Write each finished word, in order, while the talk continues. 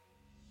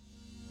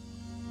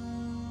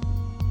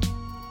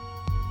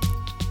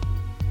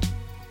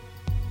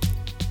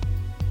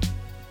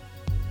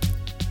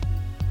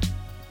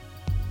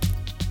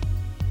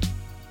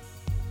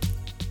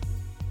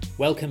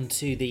Welcome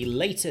to the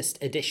latest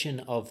edition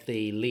of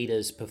the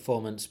Leaders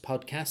Performance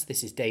Podcast.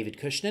 This is David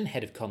Cushnan,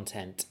 Head of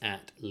Content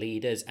at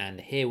Leaders,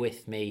 and here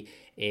with me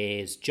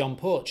is John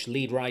Porch,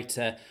 lead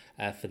writer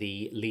for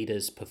the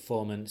Leaders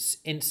Performance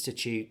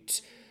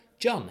Institute.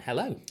 John,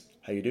 hello.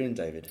 How you doing,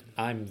 David?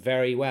 I'm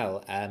very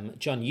well.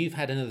 John, you've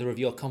had another of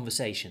your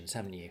conversations,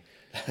 haven't you?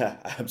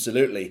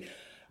 Absolutely.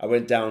 I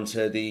went down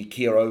to the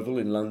Kia Oval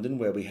in London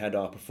where we had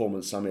our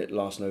performance summit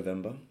last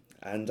November,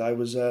 and I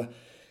was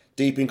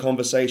deep in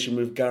conversation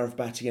with Gareth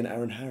Batty and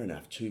Aaron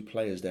Haranaff, two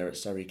players there at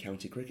Surrey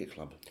County Cricket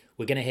Club.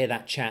 We're going to hear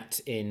that chat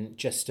in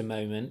just a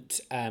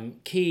moment.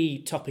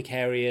 Key topic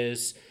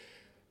areas: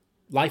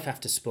 life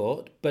after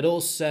sport, but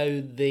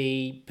also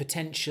the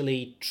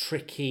potentially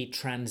tricky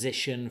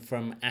transition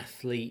from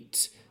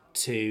athlete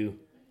to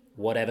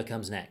whatever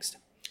comes next.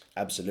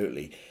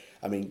 Absolutely.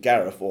 I mean,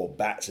 Gareth, or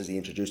Bats as he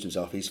introduced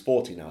himself, he's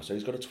 40 now, so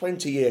he's got a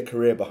 20-year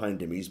career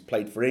behind him. He's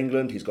played for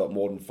England, he's got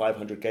more than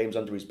 500 games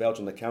under his belt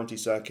on the county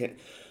circuit,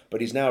 but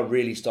he's now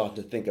really starting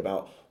to think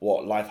about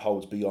what life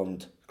holds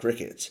beyond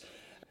cricket.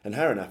 And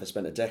Haranaff has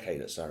spent a decade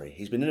at Surrey.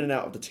 He's been in and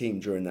out of the team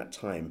during that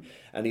time,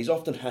 and he's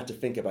often had to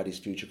think about his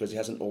future because he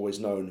hasn't always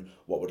known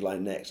what would lie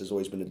next. There's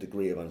always been a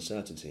degree of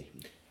uncertainty.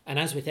 And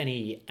as with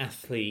any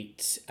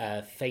athlete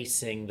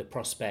facing the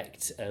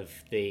prospect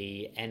of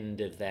the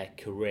end of their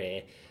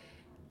career,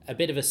 a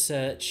bit of a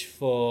search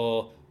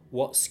for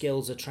what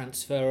skills are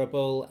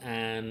transferable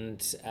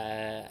and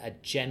a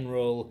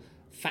general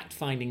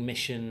fact-finding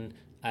mission,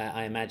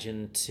 I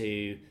imagine,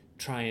 to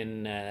try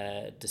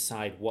and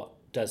decide what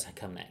does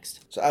come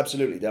next. So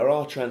absolutely, there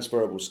are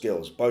transferable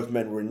skills. Both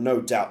men were in no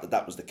doubt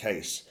that was the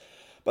case.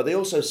 But they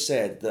also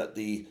said that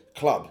the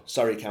club,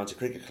 Surrey County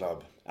Cricket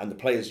Club, and the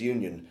Players'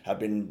 Union have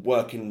been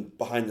working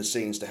behind the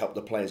scenes to help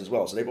the players as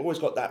well. So they've always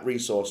got that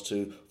resource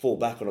to fall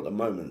back on at the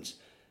moment.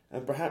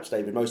 And perhaps,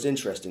 David, most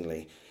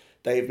interestingly,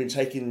 they've been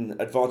taking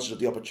advantage of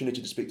the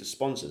opportunity to speak to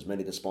sponsors.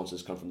 Many of the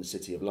sponsors come from the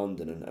City of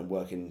London and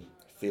work in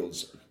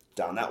fields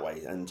down that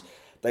way. And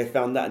they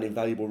found that an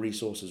invaluable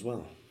resource as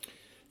well.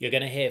 You're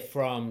going to hear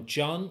from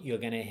John, you're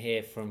going to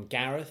hear from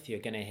Gareth, you're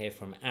going to hear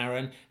from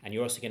Aaron, and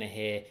you're also going to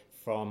hear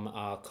from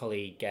our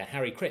colleague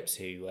Harry Cripps,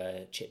 who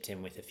chipped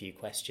in with a few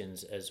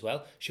questions as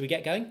well. Should we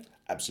get going?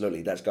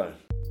 Absolutely, let's go.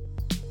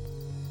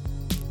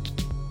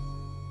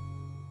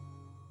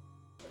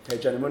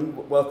 Okay,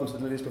 gentlemen, welcome to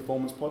the Leaders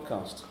Performance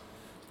Podcast.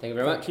 Thank you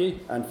very much. Thank you.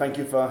 And thank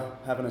you for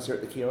having us here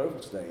at the Kia Oval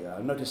today.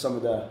 I noticed some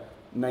of the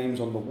names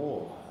on the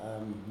wall.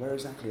 Where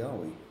exactly are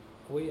we?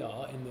 We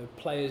are in the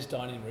players'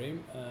 dining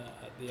room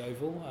at the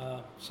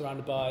Oval,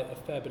 surrounded by a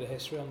fair bit of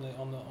history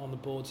on the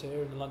boards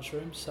here in the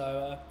lunchroom.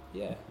 So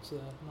it's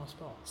a nice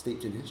spot.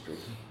 Steeped in history.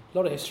 A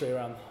lot of history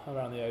around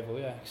the Oval.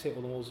 Yeah, you can see it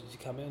all the walls as you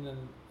come in,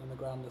 and the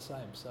ground the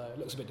same. So it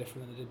looks a bit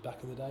different than it did back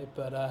in the day,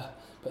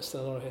 but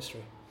still a lot of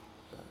history.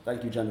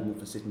 Thank you, gentlemen,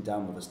 for sitting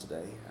down with us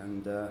today,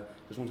 and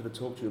just wanted to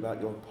talk to you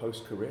about your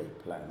post-career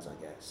plans,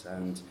 I guess.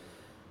 And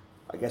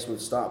I guess we'll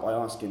start by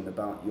asking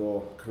about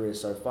your career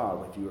so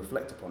far, if you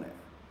reflect upon it.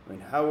 I mean,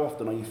 how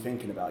often are you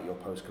thinking about your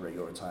post-career,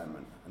 your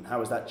retirement, and how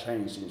has that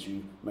changed since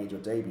you made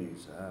your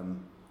debuts?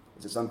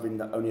 Is it something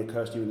that only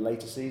occurs to you in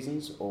later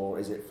seasons, or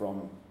is it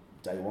from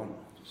day one?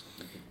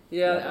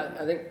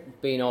 I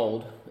think being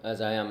old,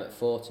 as I am at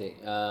 40,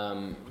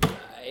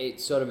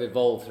 it sort of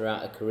evolved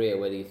throughout a career,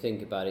 whether you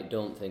think about it,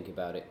 don't think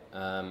about it.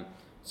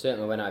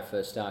 Certainly when I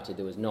first started,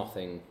 there was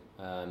nothing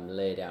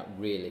laid out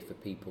really for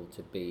people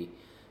to be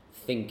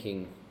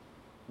thinking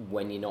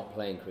when you're not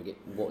playing cricket,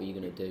 what are you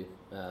going to do?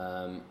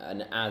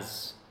 And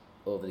as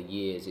over the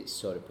years it's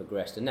sort of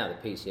progressed, and now the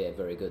PCA are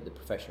very good, the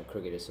Professional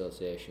Cricket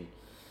Association,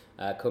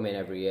 come in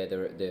every year,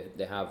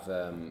 they have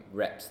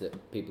reps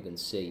that people can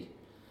see.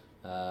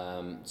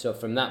 So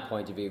from that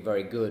point of view,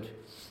 very good.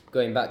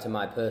 Going back to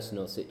my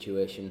personal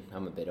situation,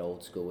 I'm a bit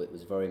old school. It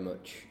was very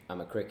much,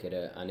 I'm a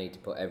cricketer, I need to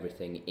put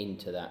everything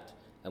into that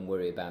and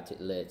worry about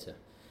it later.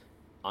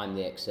 I'm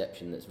the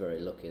exception that's very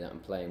lucky that I'm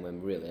playing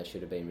when really I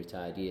should have been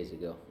retired years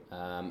ago.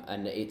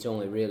 And it's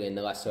only really in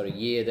the last sort of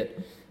year that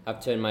I've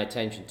turned my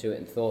attention to it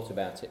and thought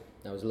about it.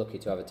 I was lucky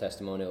to have a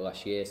testimonial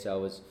last year, so I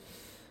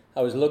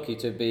was lucky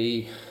to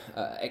be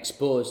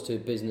exposed to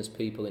business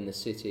people in the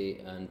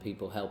city and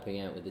people helping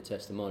out with the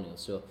testimonial.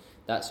 So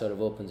that sort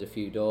of opens a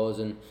few doors,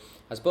 and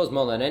I suppose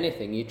more than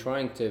anything, you're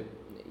trying to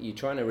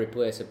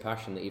replace a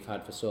passion that you've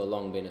had for so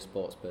long, being a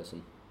sports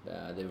person.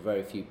 There are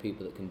very few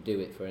people that can do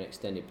it for an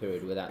extended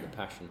period without the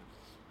passion.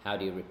 How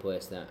do you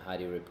replace that? How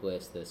do you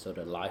replace the sort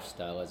of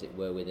lifestyle, as it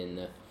were,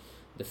 within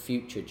the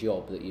future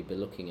job that you'd be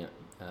looking at?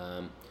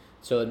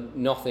 So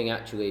nothing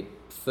actually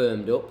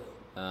firmed up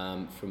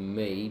from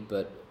me,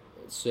 but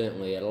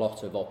certainly a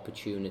lot of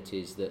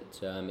opportunities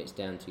that it's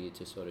down to you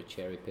to sort of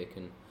cherry pick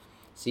and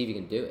see if you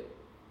can do it.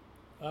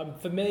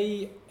 For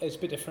me, it's a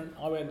bit different.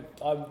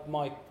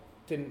 My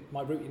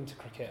route into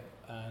cricket,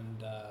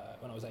 and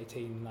when I was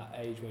 18, that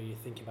age where you're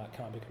thinking about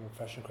can I become a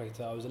professional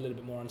cricketer, I was a little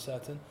bit more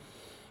uncertain,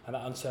 and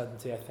that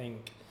uncertainty I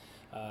think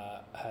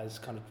has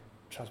kind of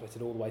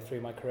transmitted all the way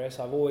through my career.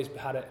 So I've always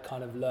had it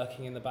kind of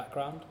lurking in the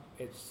background.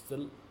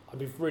 I've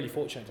been really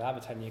fortunate to have a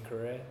 10-year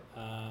career,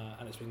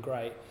 and it's been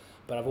great.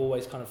 but I've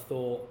always kind of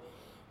thought,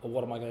 well,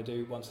 what am I going to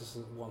do once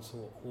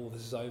all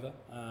this is over?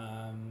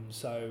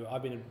 So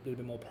I've been a little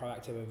bit more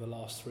proactive over the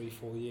last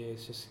 3-4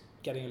 years, just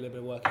getting a little bit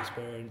of work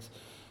experience,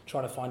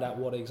 trying to find out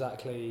what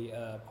exactly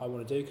I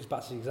want to do, because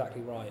Bats is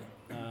exactly right.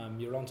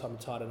 You're a long time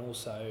retired, and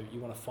also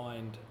you want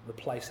to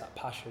replace that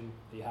passion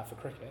that you have for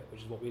cricket,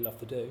 which is what we love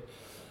to do,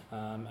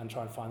 and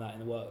try and find that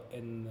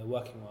in the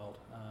working world.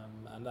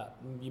 And that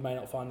you may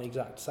not find the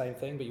exact same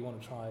thing, but you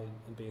want to try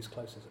and be as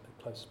close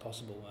as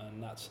possible.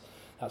 And that's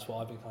what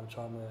I've been kind of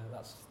trying to.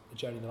 That's the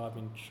journey that I've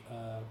been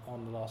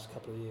on the last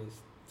couple of years,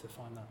 to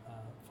find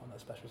that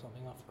special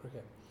something after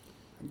cricket.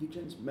 And you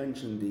just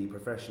mentioned the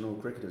Professional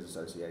Cricketers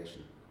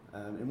Association.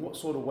 In what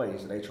sort of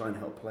ways do they try and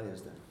help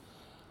players then?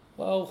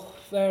 Well,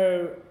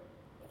 they've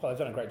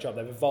done a great job.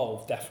 They've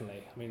evolved,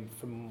 definitely. I mean,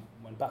 from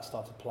when Bat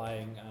started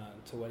playing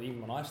to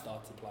even when I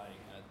started playing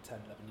 10,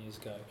 11 years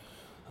ago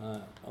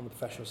on the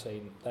professional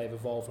scene, they've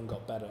evolved and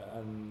got better,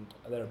 and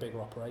they're a bigger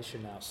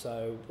operation now.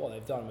 So what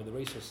they've done with the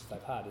resources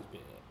they've had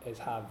is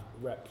have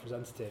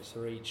representatives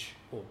for each,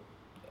 or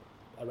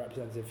a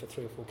representative for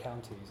 3 or 4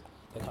 counties.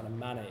 They kind of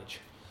manage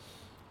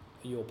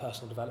your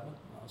personal development.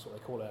 That's what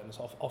they call it, and it's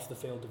off the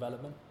field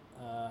development.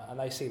 And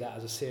they see that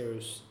as a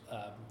serious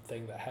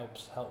thing that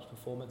helps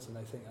performance, and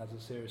they think as a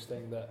serious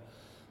thing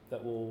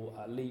that will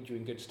lead you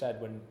in good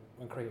stead when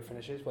cricket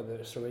finishes, whether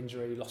it's through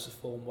injury, loss of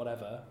form,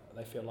 whatever.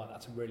 They feel like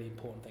that's a really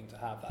important thing to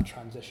have, that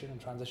transition,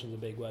 and transition is a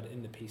big word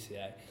in the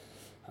PCA,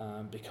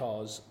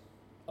 because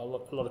a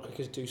lot of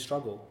cricketers do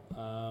struggle.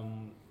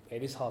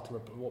 It is hard to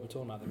what we're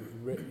talking about.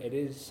 It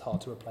is hard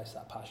to replace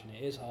that passion.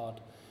 It is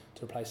hard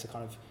to replace the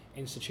kind of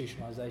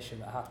institutionalisation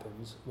that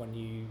happens when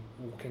you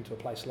walk into a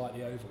place like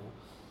the Oval,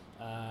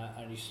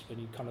 and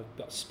you kind of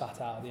got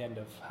spat out at the end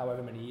of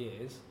however many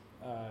years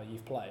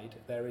you've played.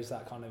 There is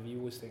that kind of, you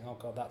always think, oh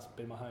God, that's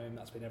been my home,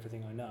 that's been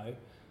everything I know,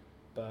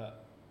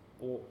 but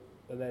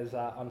there's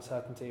that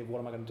uncertainty of what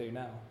am I going to do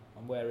now,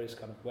 and where is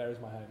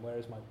my home,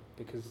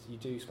 because you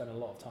do spend a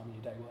lot of time in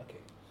your day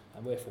working,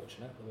 and we're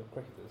fortunate that we're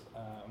cricketers,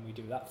 and we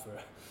do that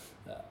for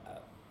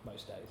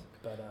most days,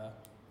 but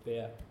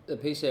yeah. The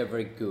PCA are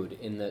very good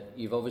in that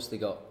you've obviously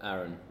got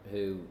Aaron,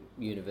 who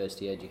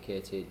university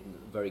educated,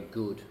 very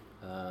good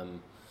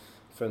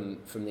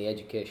from the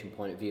education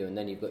point of view, and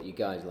then you've got you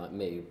guys like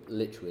me, who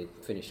literally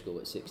finished school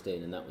at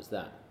 16, and that was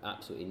that.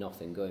 Absolutely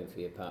nothing going for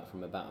you apart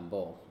from a bat and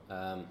ball.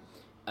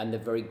 And they're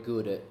very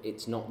good at,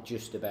 it's not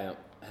just about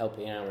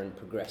helping Aaron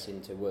progress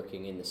into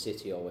working in the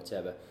city or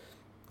whatever.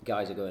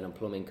 Guys are going on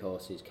plumbing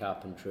courses,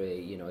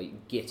 carpentry,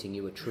 getting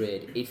you a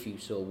trade if you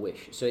so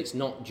wish. So it's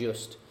not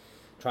just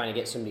trying to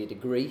get somebody a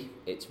degree,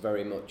 it's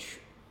very much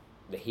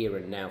the here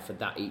and now for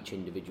that each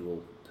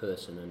individual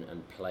person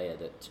and player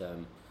that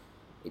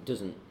it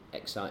doesn't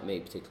excite me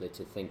particularly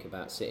to think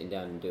about sitting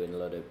down and doing a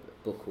lot of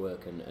book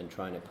work and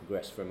trying to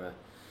progress from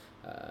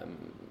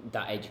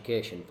that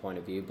education point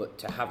of view, but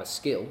to have a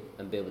skill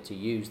and be able to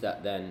use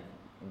that then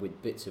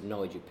with bits of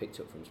knowledge you've picked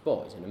up from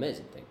sport is an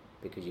amazing thing,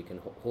 because you can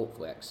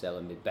hopefully excel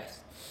and be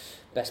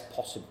the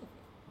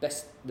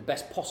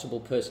best possible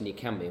person you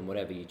can be in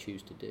whatever you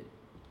choose to do.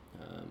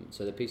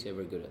 So the PCA are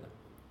very good at that.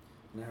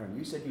 And Aaron,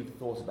 you said you've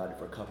thought about it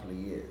for a couple of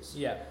years.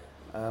 Yeah.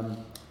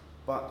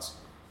 But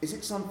is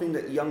it something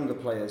that younger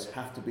players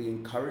have to be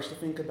encouraged to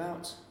think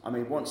about? I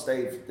mean, once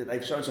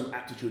they've shown some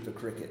aptitude for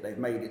cricket, they've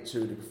made it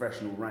to the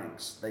professional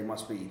ranks, they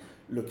must be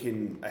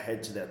looking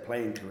ahead to their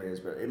playing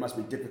careers, but it must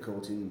be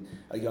difficult in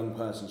a young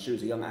person's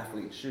shoes, a young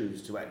athlete's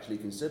shoes, to actually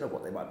consider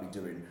what they might be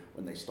doing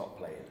when they stop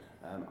playing.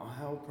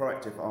 How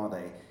proactive are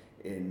they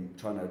in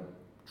trying to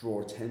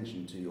draw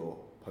attention to your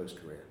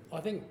post-career?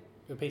 I think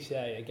the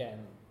PCA,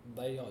 again,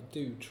 they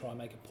do try and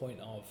make a point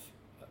of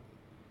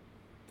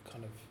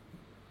kind of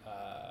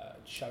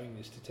showing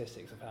the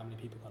statistics of how many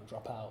people kind of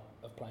drop out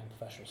of playing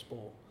professional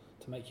sport,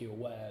 to make you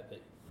aware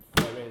that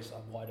there is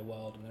a wider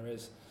world and there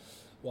is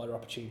wider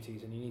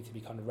opportunities, and you need to be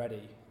kind of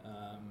ready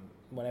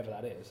whenever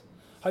that is.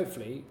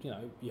 Hopefully,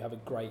 you have a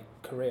great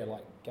career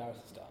like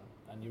Gareth has done,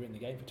 and you're in the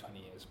game for 20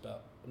 years,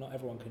 but not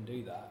everyone can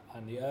do that.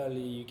 And the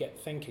earlier you get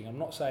thinking, I'm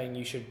not saying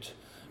you should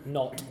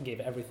not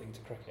give everything to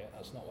cricket,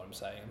 that's not what I'm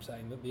saying. I'm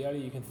saying that the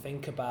earlier you can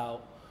think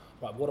about,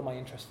 right, what am I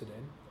interested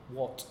in?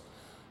 What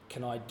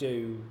can I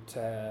do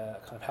to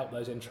kind of help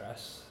those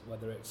interests,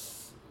 whether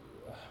it's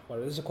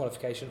a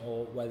qualification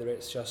or whether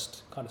it's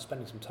just kind of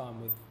spending some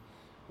time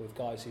with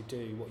guys who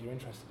do what you're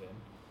interested in.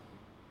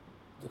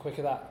 The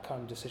quicker that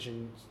kind of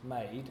decision's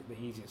made, the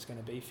easier it's going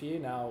to be for you.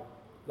 Now,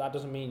 that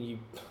doesn't mean you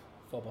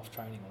fob off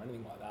training or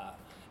anything like that.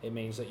 It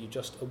means that you're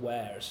just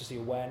aware. It's just the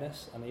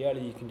awareness, and the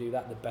earlier you can do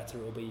that, the better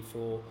it will be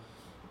for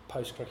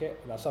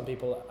post-cricket. Now, some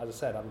people, as I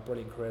said, have a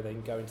brilliant career. They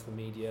can go into the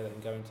media, they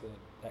can go into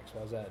X,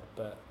 Y, Z,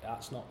 but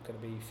that's not going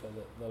to be for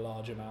the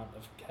large amount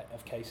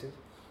of cases.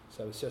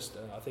 So it's just,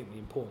 I think the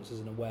importance is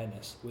an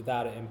awareness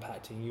without it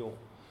impacting your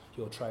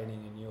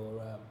training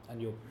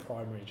and your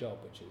primary job,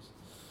 which is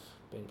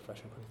being a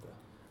professional cricketer.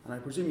 And I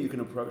presume you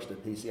can approach the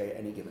PCA at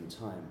any given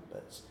time,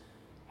 but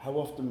how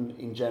often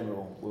in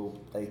general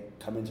will they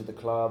come into the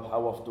club?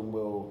 How often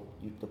will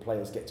the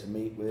players get to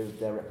meet with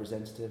their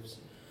representatives?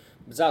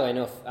 Bizarrely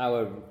enough,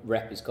 our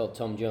rep is called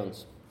Tom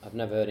Jones. I've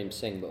never heard him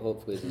sing, but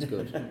hopefully he's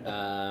good.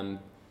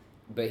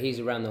 But he's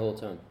around the whole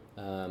time.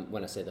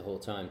 When I say the whole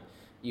time,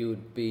 you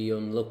would be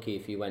unlucky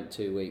if you went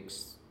 2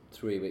 weeks,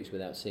 3 weeks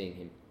without seeing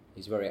him.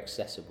 He's very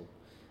accessible.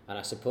 And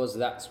I suppose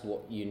that's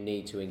what you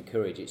need to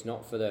encourage. It's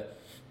not for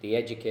the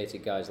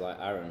educated guys like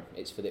Aaron,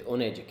 it's for the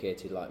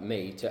uneducated like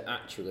me to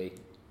actually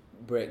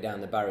break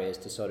down the barriers,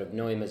 to sort of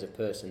know him as a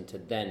person, to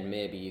then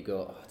maybe you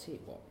go, oh, I'll tell you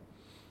what,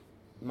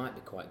 it might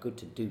be quite good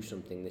to do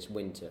something this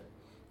winter,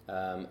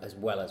 as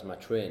well as my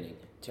training,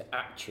 to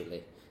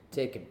actually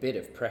take a bit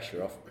of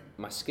pressure off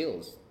my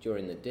skills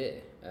during the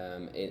day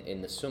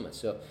in the summer.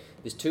 So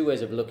there's two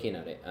ways of looking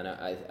at it, and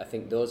I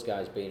think those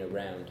guys being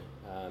around,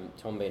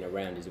 Tom being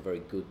around, is a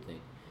very good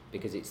thing,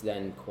 because it's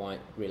then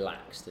quite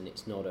relaxed and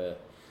it's not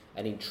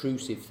an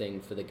intrusive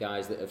thing for the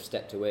guys that have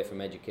stepped away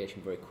from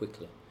education very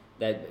quickly.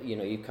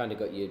 You've kind of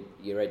got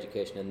your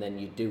education, and then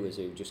you doers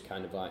who just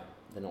kind of like,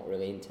 they're not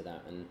really into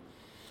that, and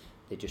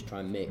they just try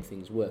and make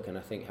things work. And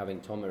I think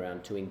having Tom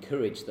around to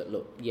encourage that,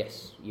 look,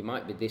 yes, you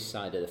might be this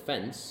side of the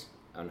fence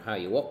on how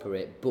you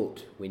operate,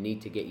 but we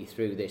need to get you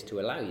through this to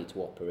allow you to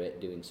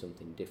operate doing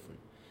something different,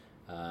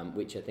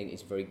 which I think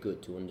is very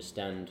good to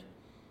understand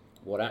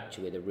what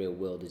actually the real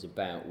world is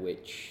about,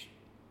 which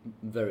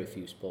very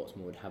few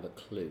sportsmen would have a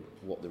clue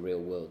what the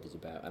real world is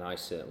about, and I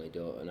certainly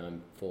don't, and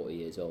I'm 40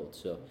 years old,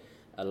 so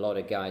a lot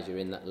of guys are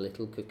in that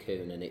little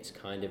cocoon, and it's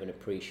kind of an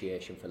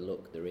appreciation for,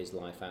 look, there is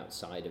life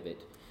outside of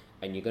it,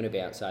 and you're going to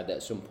be outside that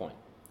at some point,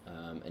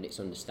 and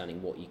it's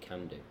understanding what you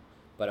can do.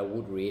 But I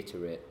would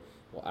reiterate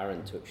what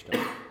Aaron touched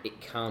on,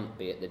 it can't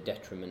be at the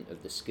detriment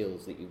of the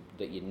skills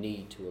that you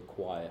need to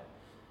acquire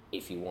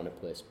if you want to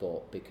play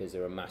sport, because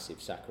there are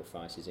massive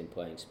sacrifices in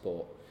playing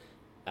sport.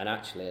 And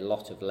actually a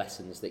lot of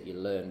lessons that you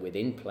learn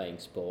within playing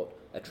sport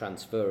are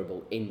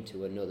transferable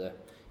into another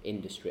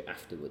industry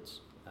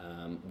afterwards,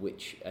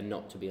 which are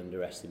not to be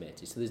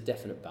underestimated. So there's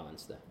definite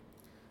balance there.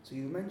 So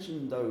you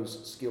mentioned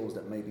those skills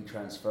that may be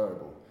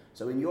transferable.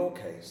 So in your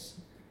case,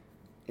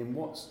 in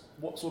what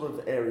sort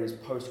of areas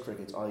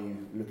post-cricket are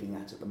you looking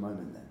at the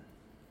moment then?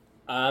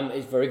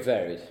 It's very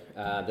varied.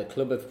 The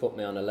club have put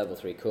me on a level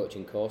 3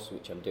 coaching course,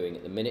 which I'm doing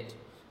at the minute.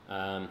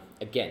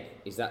 Again,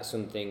 is that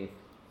something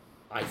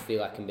I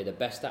feel I can be the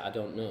best at? I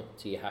don't know,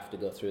 so you have to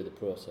go through the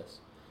process.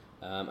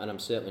 And I'm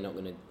certainly not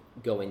going to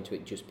go into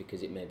it just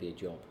because it may be a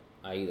job.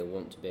 I either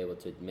want to be able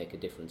to make a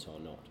difference or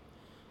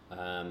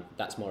not.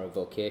 That's more a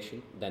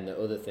vocation. Then the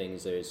other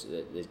things,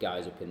 there's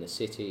guys up in the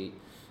city,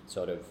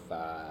 sort of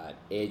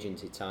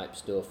agency type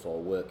stuff,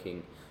 or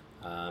working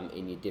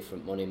in your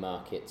different money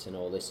markets and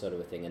all this sort of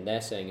a thing. And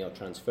they're saying your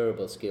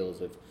transferable skills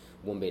of,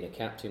 one, being a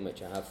captain,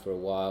 which I have for a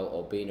while,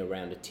 or being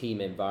around a team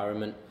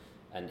environment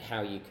and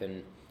how you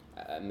can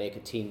make a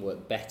team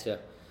work better.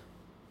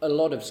 A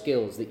lot of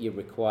skills that you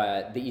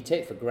require, that you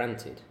take for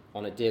granted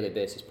on a daily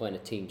basis playing a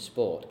team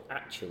sport,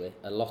 actually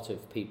a lot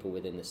of people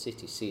within the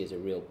city see as a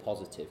real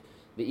positive,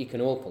 that you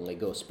can openly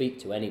go speak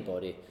to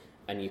anybody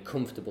and you're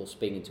comfortable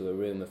speaking to a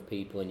room of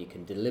people, and you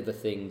can deliver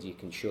things, you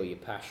can show your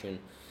passion,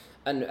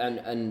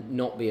 and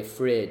not be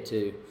afraid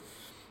to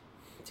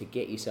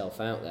get yourself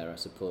out there, I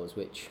suppose,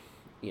 which,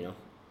 you know,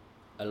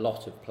 a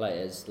lot of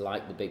players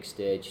like the big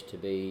stage to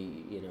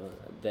be, you know,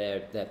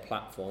 their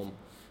platform,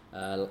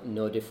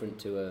 no different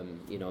to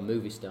a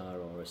movie star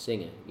or a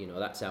singer. You know,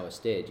 that's our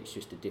stage. It's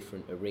just a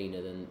different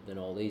arena than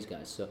all these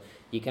guys. So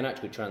you can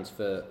actually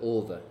transfer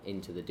over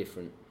into the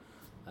different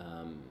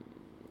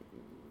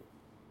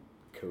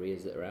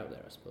careers that are out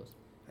there, I suppose.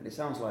 And it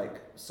sounds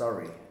like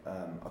Surrey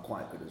are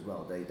quite good as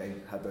well. They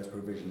have those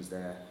provisions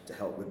there to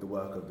help with the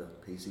work of the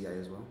PCA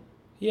as well.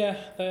 Yeah,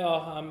 they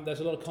are. There's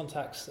a lot of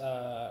contacts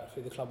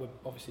through the club. We're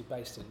obviously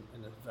based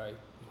in a very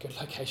good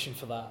location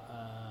for that.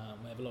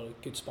 We have a lot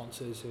of good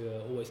sponsors who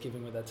are always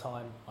giving with their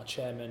time. Our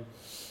chairman,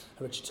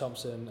 Richard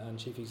Thompson, and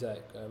chief exec,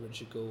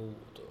 Richard Gould.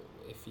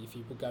 If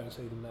you go and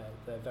see them,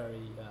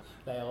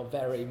 they are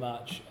very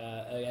much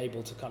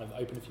able to kind of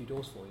open a few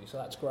doors for you. So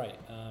that's great.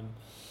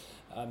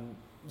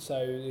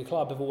 So the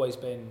club have always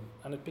been,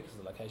 and because of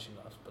the location,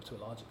 but to a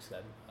large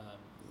extent,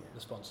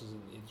 the sponsors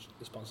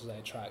they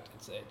attract.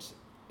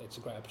 It's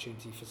a great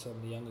opportunity for some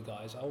of the younger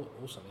guys, or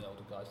some of the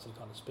older guys, to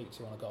kind of speak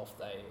to on a golf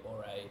day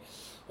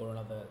or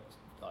another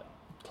like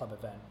club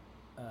event,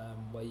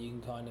 where you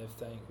can kind of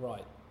think,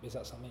 right, is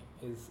that something?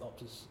 Is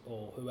Optus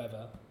or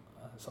whoever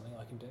something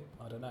I can do?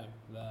 I don't know,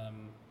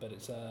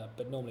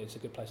 but normally it's a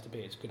good place to be.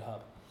 It's a good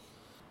hub.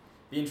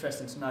 Be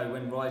interesting to know,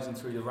 when rising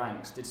through the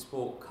ranks, did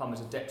sport come as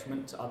a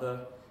detriment to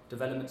other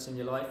developments in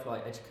your life,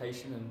 like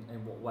education, and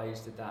in what ways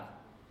did that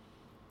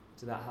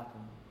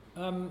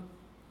happen?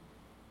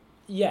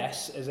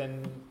 Yes, as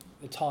in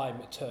the time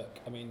it took.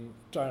 I mean,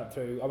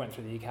 I went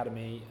through the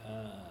academy,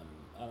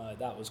 and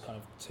that was kind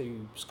of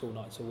 2 school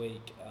nights a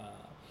week.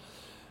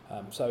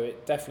 So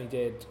it definitely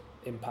did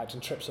impact,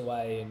 and trips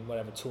away and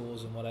whatever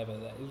tours and whatever.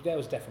 There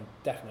was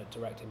definite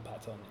direct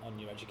impact on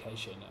your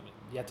education. I mean,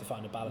 you had to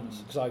find a balance,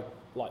 because I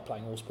liked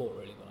playing all sport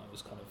really when I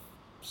was kind of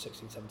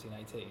 16, 17,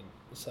 18.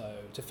 So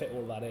to fit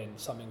all that in,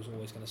 something was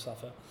always going to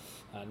suffer,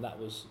 and that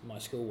was my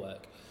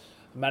schoolwork.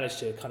 managed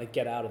to kind of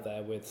get out of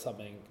there with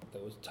something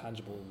that was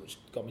tangible, which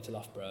got me to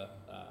Loughborough,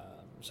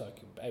 so I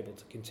could be able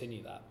to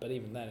continue that. But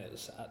even then, it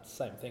was the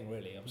same thing,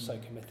 really. I was so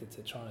committed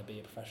to trying to be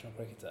a professional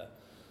cricketer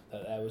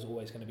that there was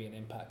always going to be an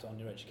impact on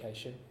your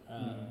education.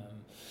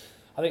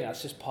 I think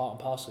that's just part and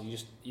parcel.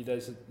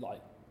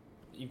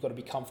 You've got to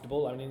be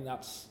comfortable. I mean,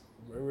 that's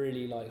a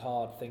really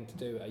hard thing to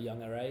do at a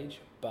younger age,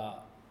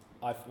 but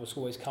I was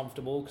always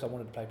comfortable because I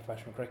wanted to play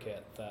professional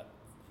cricket. That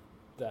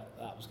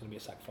was going to be a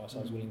sacrifice I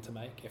was willing to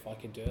make if I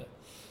could do it.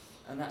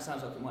 And that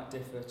sounds like it might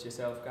differ to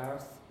yourself,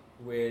 Gareth,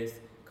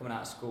 with coming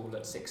out of school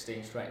at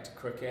 16 straight into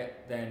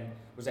cricket. Then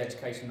was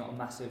education not a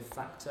massive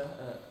factor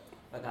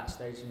at that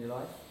stage in your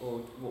life, or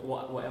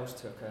what else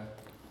took a?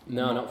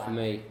 No, not for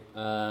me.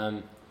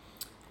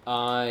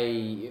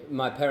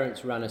 My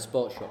parents ran a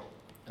sports shop,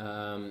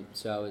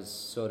 so I was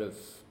sort of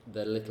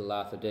the little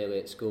Arthur Daly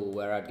at school,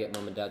 where I'd get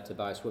mum and dad to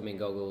buy swimming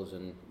goggles,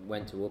 and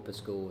went to upper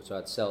school, so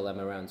I'd sell them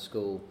around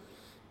school,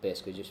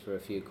 basically just for a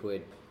few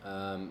quid,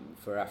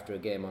 for after a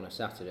game on a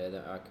Saturday,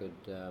 that I could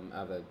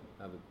have a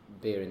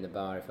beer in the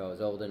bar if I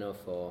was old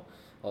enough, or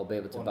be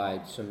able to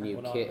buy some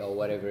new kit or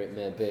whatever it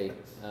may be.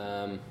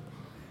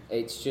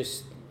 It's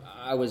just,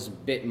 I was a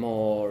bit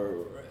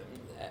more,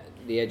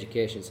 the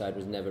education side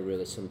was never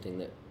really something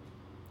that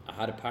I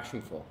had a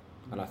passion for,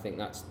 and I think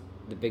that's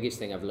the biggest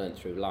thing I've learned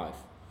through life.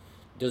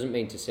 Doesn't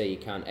mean to say you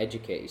can't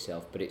educate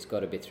yourself, but it's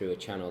got to be through a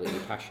channel that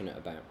you're passionate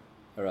about,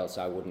 or else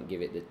I wouldn't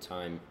give it the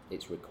time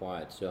it's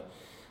required. So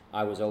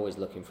I was always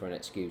looking for an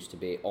excuse to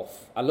be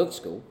off. I loved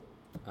school,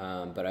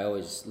 but I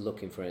always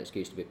looking for an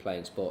excuse to be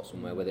playing sport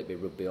somewhere, whether it be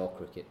rugby or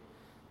cricket.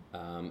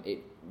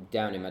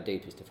 Down in my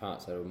deepest of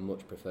hearts, I would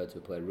much prefer to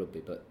play rugby,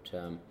 but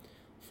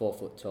 4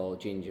 foot tall,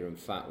 ginger and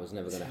fat was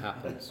never going to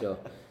happen. So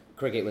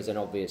cricket was an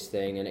obvious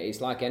thing, and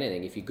it's like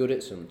anything. If you're good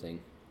at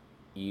something,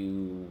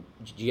 you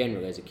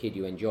generally, as a kid,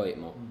 you enjoy it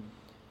more.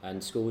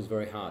 And school was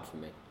very hard for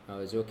me. I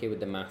was okay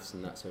with the maths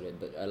and that sort of,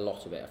 but a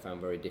lot of it I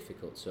found very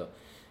difficult. So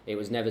it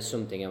was never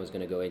something I was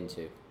going to go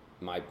into.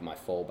 My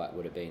fallback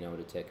would have been I would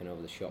have taken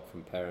over the shop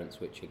from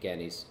parents, which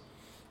again is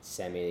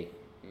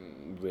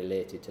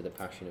semi-related to the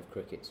passion of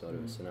cricket sort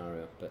of a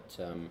scenario. But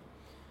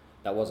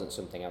that wasn't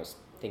something I was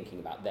thinking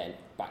about then.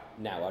 Back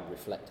now, I'd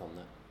reflect on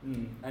that.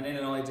 And in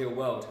an ideal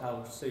world,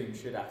 how soon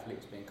should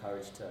athletes be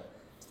encouraged to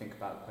think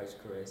about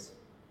post-careers?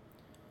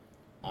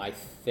 I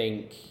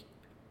think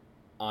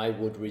I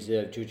would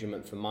reserve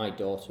judgment for my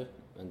daughter,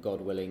 and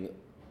God willing,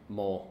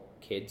 more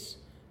kids,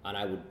 and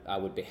I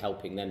would be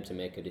helping them to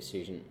make a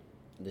decision.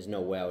 There's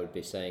no way I would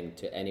be saying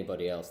to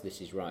anybody else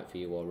this is right for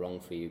you or wrong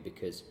for you,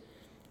 because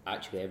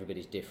actually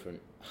everybody's different.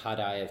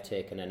 Had I have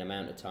taken an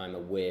amount of time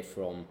away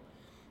from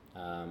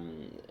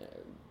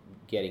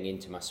getting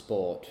into my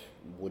sport,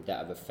 would that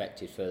have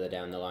affected further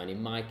down the line?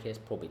 In my case,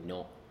 probably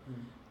not.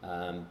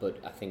 But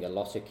I think a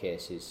lot of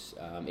cases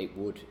it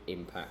would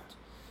impact,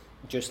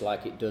 just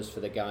like it does for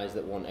the guys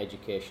that want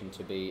education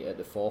to be at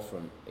the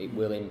forefront. It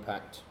will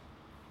impact,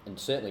 and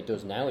certainly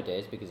does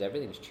nowadays because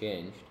everything's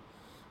changed.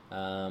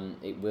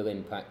 It will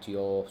impact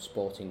your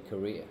sporting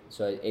career.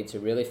 So it's a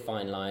really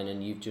fine line,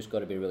 and you've just got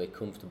to be really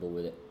comfortable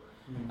with it.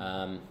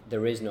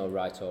 There is no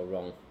right or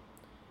wrong.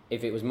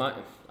 If it was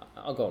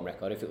I'll go on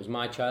record, if it was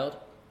my child,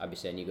 I'd be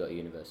saying you go to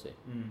university.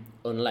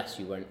 Unless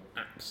you were an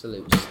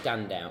absolute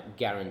standout,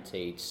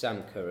 guaranteed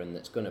Sam Curran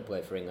that's going to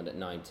play for England at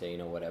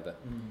 19 or whatever,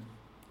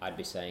 I'd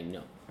be saying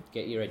no,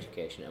 get your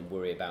education and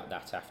worry about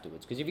that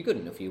afterwards. Because if you're good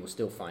enough, you will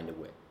still find a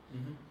way.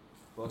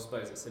 Well, I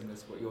suppose it's similar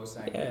to what you're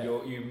saying. Yeah.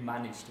 You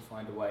managed to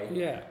find a way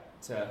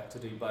to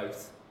do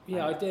both.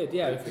 Yeah, I did.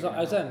 Yeah, because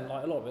I was then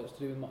a lot of it's to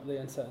do with the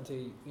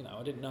uncertainty.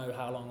 I didn't know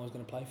how long I was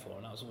going to play for,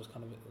 and that was always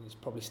kind of, it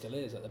probably still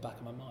is at the back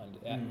of my mind.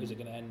 Is it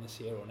going to end this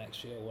year or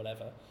next year or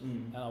whatever?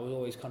 And I was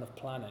always kind of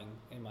planning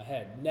in my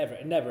head.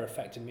 It never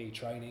affected me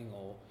training,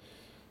 or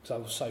because I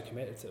was so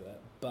committed to it.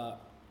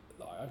 But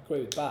I agree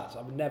with Bats.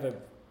 I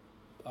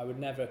would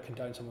never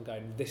condone someone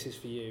going, "This is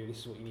for you. This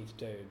is what you need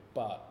to do."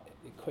 But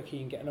the quicker you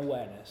can get an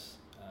awareness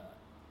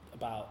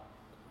about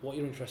what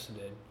you're interested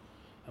in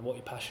and what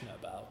you're passionate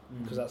about,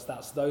 because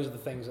those are the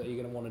things that you're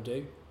going to want to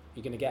do.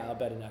 You're going to get out of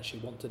bed and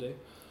actually want to do,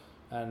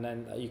 and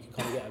then you can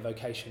kind of get a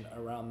vocation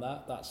around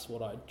that. That's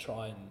what I'd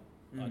try and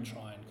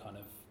kind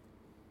of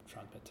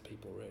transmit to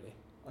people, really.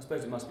 I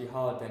suppose it must be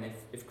hard then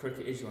if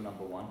cricket is your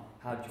number one.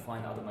 How do you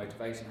find other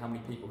motivation? How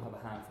many people have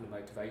a handful of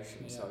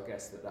motivation? Yeah. So I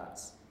guess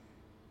that's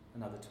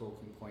another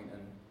talking point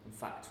and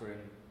factor in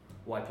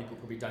why people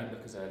probably don't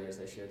look as early as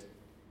they should.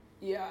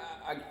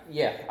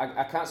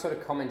 I can't sort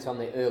of comment on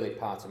the early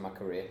part of my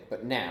career,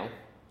 but now,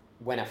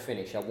 when I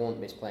finish, I won't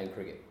miss playing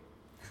cricket.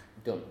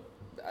 Done.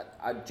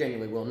 I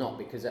genuinely will not,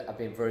 because I've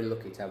been very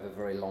lucky to have a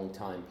very long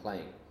time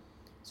playing.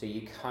 So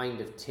you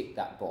kind of tick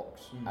that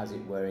box, as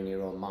it were, in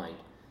your own mind.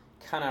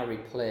 Can I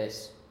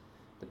replace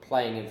the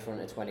playing in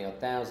front of 20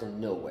 odd thousand?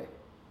 No way.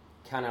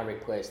 Can I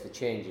replace the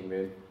changing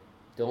room?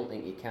 Don't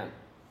think you can.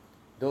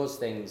 Those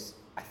things,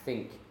 I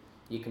think,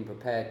 you can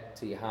prepare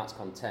to your heart's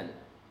content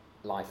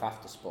life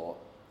after sport,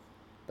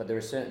 but there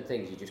are certain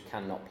things you just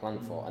cannot plan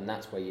for, and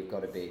that's where you've got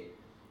to be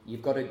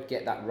you've got to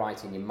get that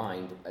right in your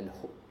mind, and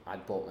I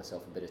bought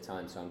myself a bit of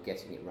time, so I'm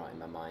getting it right in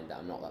my mind that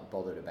I'm not that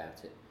bothered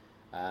about it.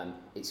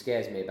 It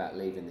scares me about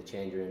leaving the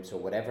change room, so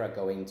whatever I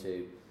go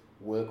into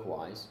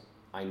work-wise,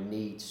 I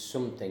need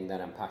something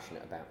that I'm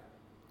passionate about.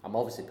 I'm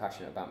obviously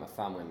passionate about my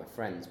family and my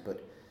friends,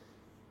 but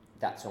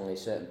that's only a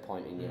certain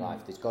point in your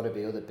life. There's got to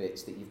be other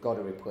bits that you've got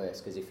to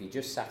replace, because if you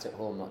just sat at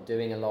home not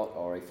doing a lot,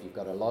 or if you've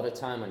got a lot of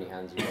time on your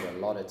hands, you've got a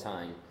lot of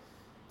time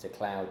to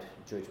cloud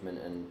judgment,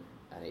 and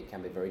it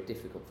can be very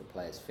difficult for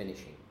players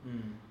finishing.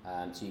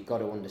 So you've got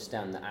to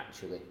understand that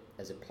actually,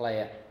 as a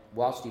player,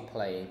 whilst you're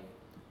playing,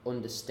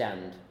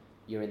 understand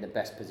you're in the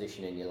best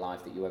position in your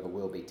life that you ever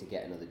will be to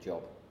get another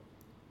job.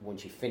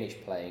 Once you finish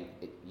playing,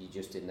 you're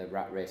just in the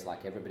rat race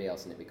like everybody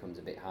else, and it becomes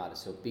a bit harder.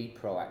 So be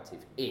proactive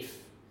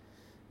if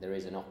there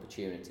is an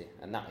opportunity,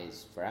 and that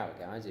is for our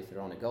guys. If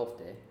you're on a golf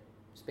day,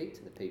 speak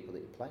to the people that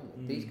you're playing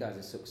with. These guys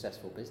are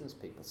successful business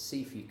people.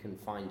 See if you can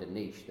find a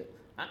niche that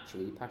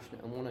actually you're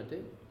passionate and want to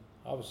do.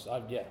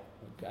 Yeah,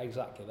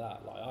 exactly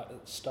that. Like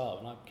at the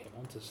start, when I came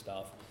onto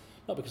stuff,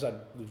 not because I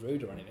was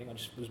rude or anything, I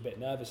just was a bit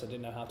nervous. I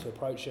didn't know how to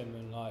approach him,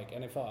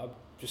 and if I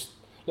just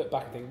look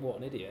back and think, what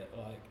an idiot.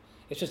 Like,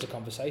 it's just a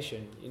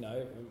conversation, you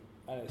know,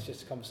 and it's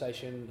just a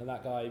conversation, and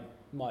that guy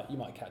you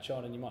might catch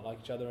on, and you might like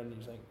each other,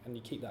 and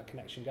you keep that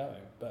connection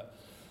going. But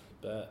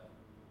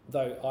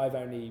though I've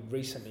only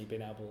recently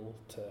been able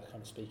to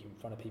kind of speak in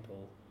front of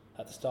people,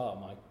 at the start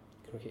of my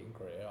cricketing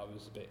career, I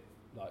was a bit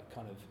like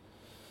kind of,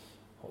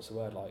 what's the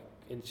word, like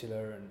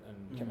insular and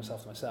kept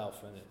myself to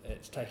myself, and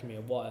it's taken me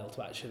a while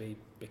to actually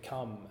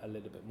become a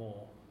little bit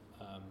more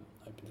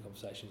open to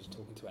conversations and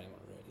talking to anyone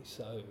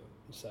really.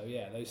 So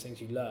yeah, those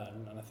things you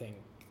learn, and I think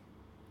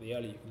the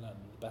earlier you can learn,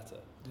 the better,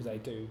 because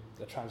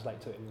they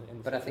translate to it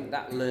in But I think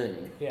that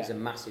learning is a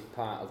massive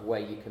part of where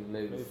you can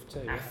move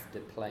to, after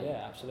playing.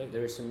 Yeah, absolutely.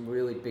 There are some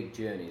really big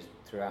journeys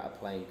throughout a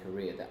playing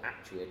career that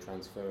actually are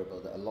transferable,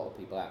 that a lot of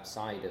people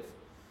outside of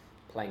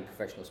playing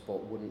professional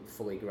sport wouldn't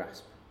fully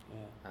grasp.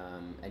 Yeah.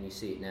 And you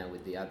see it now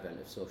with the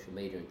advent of social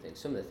media and things.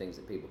 Some of the things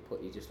that people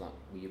put, you're just like,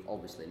 well, you've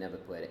obviously never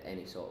played at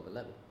any sort of a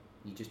level.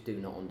 You just do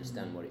not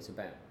understand what it's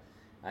about.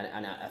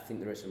 And I think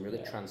there are some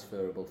really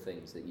transferable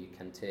things that you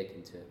can take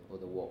into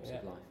other walks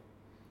of life.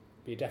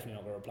 But you're definitely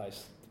not going to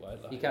replace the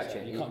word. Like you can't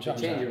change. You can't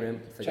change your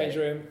room. Change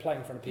your room, playing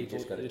in front of people.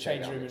 The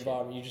change room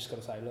environment. You just got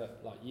to say, look,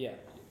 like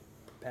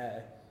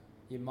prepare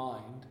your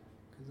mind,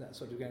 because that's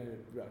sort of going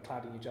to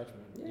clouding your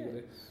judgment.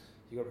 Yeah.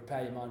 You got to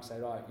prepare your mind to say,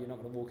 right, you're not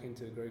going to walk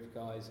into a group of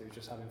guys who are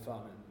just having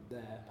fun and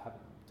they're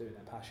doing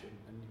their passion,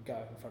 and you go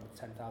in front of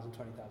 10,000,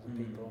 20,000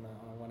 people on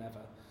a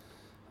whenever.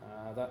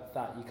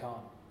 That you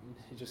can't.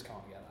 You just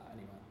can't get that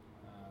anywhere.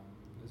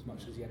 As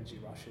much as the energy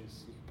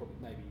rushes, you could probably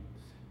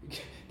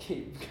maybe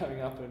keep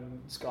going up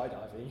and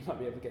skydiving. You might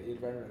be able to get the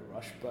adrenaline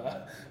rush,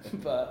 but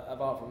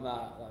apart from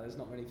that, there's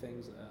not many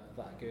things that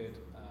are that good,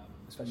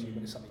 especially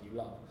when it's something you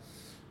love,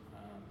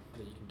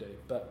 that you can do.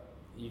 But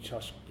you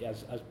just,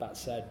 as Bat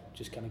said,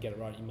 just kind of get it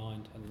right in your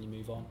mind, and then you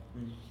move on.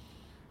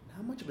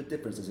 How much of a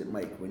difference does it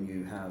make when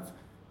you have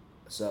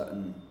a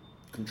certain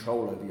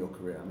control over your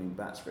career? I mean,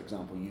 Bats, for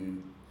example,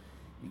 you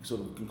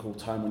sort of can call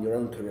time on your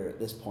own career at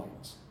this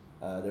point.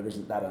 There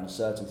isn't that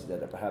uncertainty there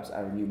that perhaps,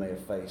 Aaron, you may have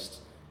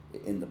faced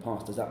in the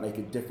past. Does that make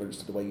a difference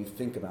to the way you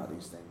think about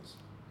these things?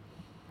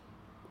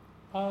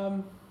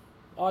 I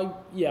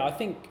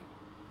think,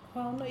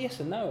 well, no,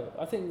 yes and no.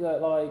 I think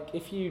that, like,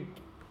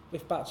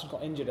 if Bats had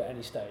got injured at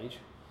any stage,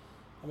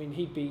 I mean,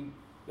 he'd be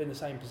in the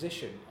same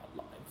position.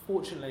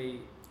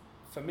 Fortunately,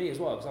 for me as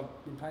well, because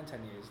I've been playing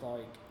 10 years,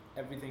 like,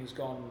 everything's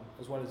gone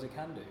as well as it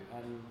can do,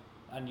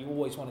 and you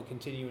always want to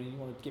continue, and you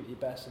want to give it your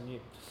best, and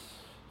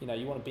you know,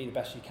 you want to be the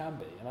best you can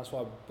be, and that's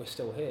why we're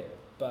still here.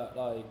 But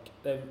like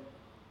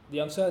the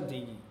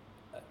uncertainty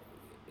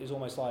is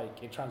almost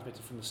like it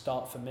transmitted from the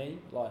start for me.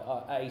 Like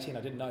at 18, I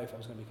didn't know if I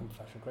was going to become a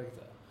professional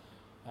cricketer,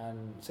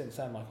 and since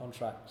then my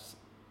contracts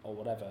or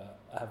whatever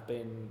have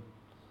been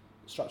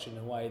structured in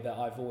a way that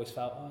I've always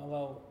felt, oh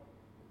well,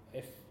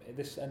 if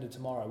this ended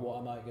tomorrow, what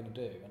am I going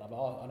to do? And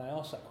I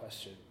asked that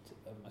question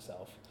of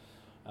myself.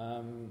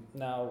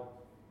 Now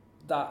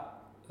that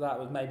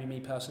was maybe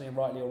me personally, and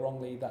rightly or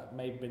wrongly, that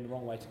may have been the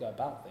wrong way to go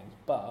about things.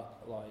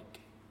 But like,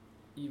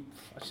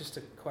 it's just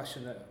a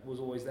question that was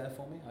always there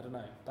for me. I don't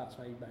know. That's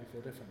why you may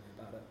feel differently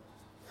about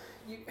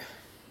it.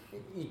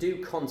 You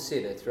do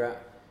consider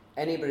throughout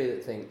anybody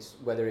that thinks,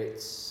 whether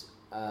it's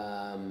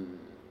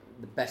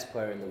the best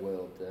player in the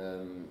world,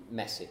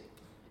 Messi,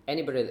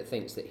 anybody that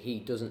thinks that he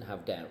doesn't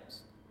have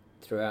doubts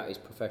throughout his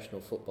professional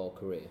football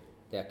career,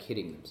 they are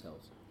kidding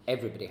themselves.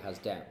 Everybody has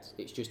doubts.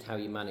 It's just how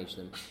you manage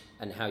them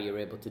and how you're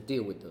able to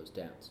deal with those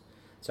doubts.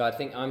 So I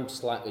think I'm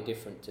slightly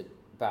different to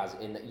Baz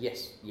in that,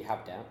 yes, you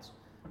have doubts,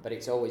 but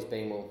it's always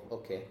been,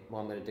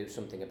 I'm going to do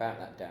something about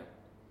that doubt.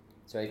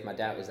 So if my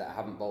doubt is that I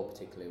haven't bowled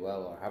particularly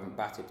well, or I haven't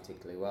batted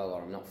particularly well,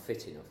 or I'm not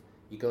fit enough,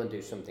 you go and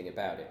do something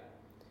about it.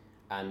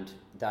 And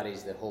that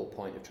is the whole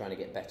point of trying to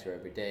get better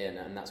every day,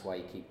 and that's why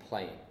you keep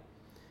playing.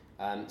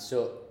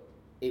 So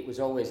it was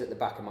always at the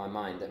back of my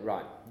mind that,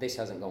 right, this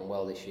hasn't gone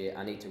well this year,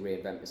 I need to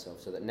reinvent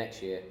myself so that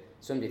next year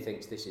somebody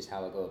thinks this is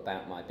how I go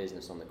about my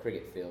business on the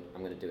cricket field,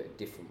 I'm going to do it a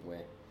different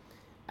way.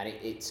 And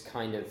it's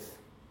kind of,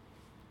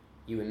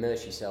 you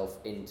immerse yourself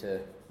into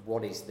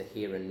what is the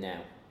here and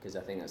now, because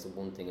I think that's the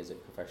one thing as a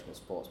professional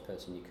sports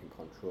person you can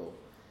control.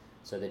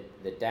 So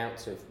the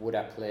doubts of would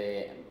I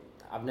play,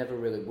 I've never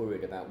really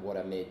worried about what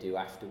I may do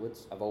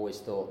afterwards. I've always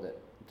thought that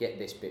get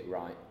this bit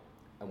right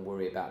and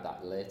worry about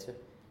that later.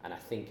 And I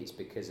think it's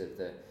because of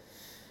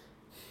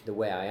the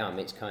way I am.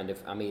 It's kind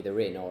of, I'm either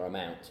in or I'm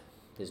out.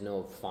 There's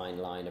no fine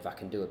line of I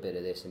can do a bit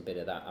of this and a bit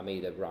of that. I'm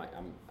either right,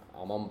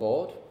 I'm on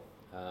board,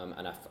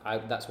 and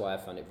that's why I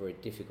find it very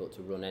difficult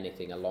to run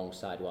anything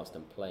alongside whilst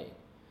I'm playing.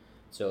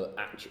 So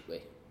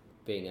actually,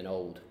 being an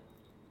old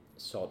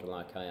sort of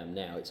like I am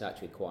now, it's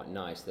actually quite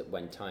nice that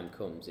when time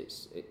comes,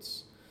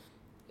 it's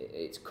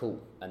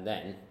cool, and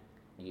then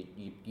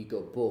you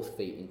go both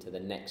feet into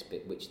the next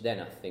bit, which then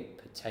I think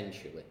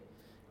potentially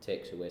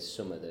takes away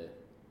some of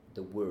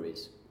the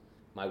worries.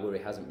 My worry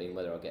hasn't been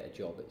whether I'll get a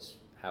job, it's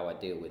how I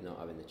deal with not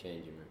having the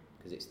changing room,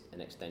 because it's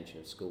an extension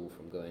of school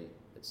from going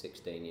at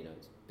 16,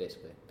 it's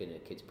basically been in a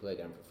kid's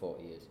playground for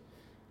 40 years,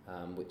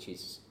 which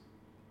is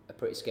a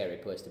pretty scary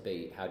place to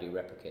be. How do you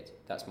replicate it?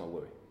 That's my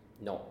worry.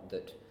 Not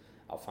that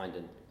I'll find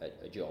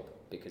a job,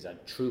 because I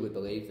truly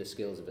believe the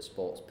skills of a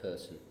sports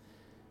person,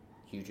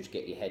 you just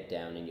get your head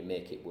down and you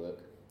make it work,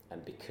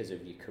 and because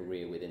of your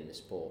career within the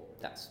sport,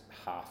 that's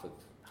half of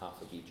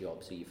your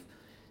job. So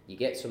you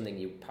get something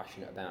you're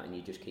passionate about and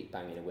you just keep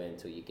banging away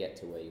until you get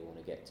to where you want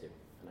to get to,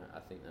 and I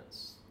think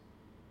that's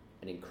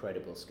an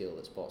incredible skill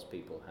that sports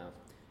people have.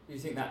 Do you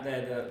think that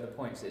they're the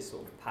points, it's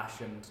sort of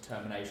passion,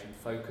 determination,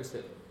 focus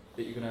that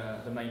you're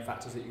the main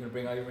factors that you're gonna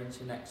bring over into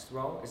your next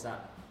role? Is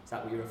that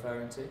what you're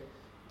referring to?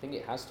 I think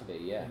it has to be,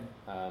 yeah.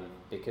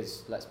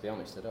 Because let's be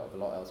honest, I don't have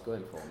a lot else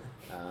going for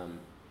me.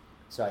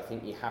 So I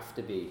think you have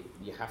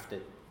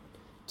to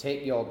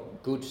take your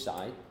good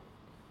side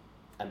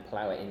and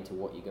plough it into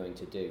what you're going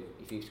to do.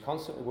 If you're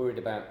constantly worried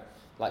about,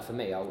 like for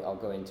me, I'll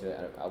go into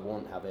it, I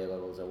won't have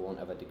A-levels, I won't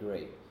have a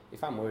degree.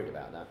 If I'm worried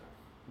about that,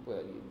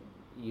 well,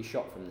 you're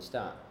shot from the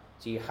start.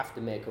 So you have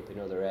to make up in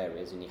other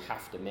areas, and you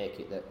have to make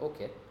it that,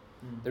 okay,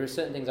 there are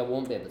certain things I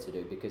won't be able to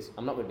do because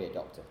I'm not going to be a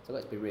doctor, so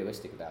let's be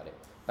realistic about it.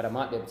 But I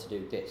might be able to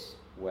do this,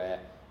 where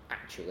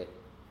actually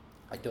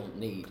I don't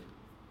need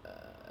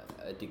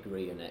a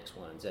degree in X,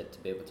 Y, and Z to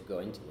be able to go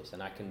into this,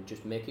 and I can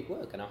just make it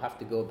work, and I'll have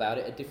to go about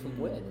it a different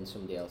way than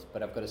somebody else,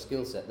 but I've got a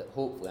skill set that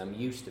hopefully I'm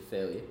used to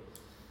failure,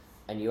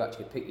 and you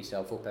actually pick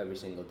yourself up every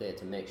single day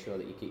to make sure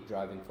that you keep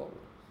driving forward.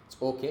 It's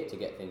okay to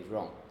get things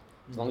wrong,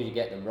 as long as you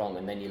get them wrong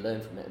and then you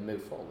learn from it and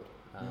move forward.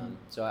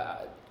 So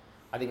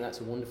I think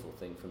that's a wonderful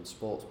thing from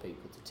sports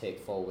people to take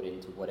forward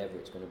into whatever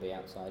it's going to be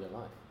outside of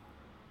life.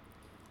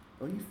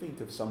 When you think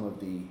of some of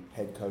the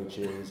head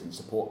coaches and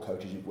support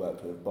coaches you've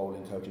worked with,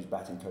 bowling coaches,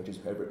 batting coaches,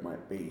 whoever it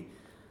might be,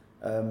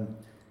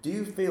 do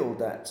you feel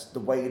that the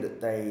way that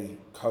they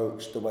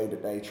coach, the way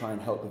that they try and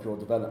help with your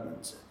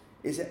development,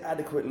 is it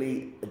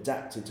adequately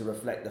adapted to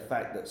reflect the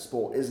fact that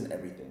sport isn't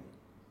everything?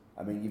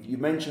 I mean, you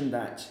mentioned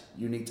that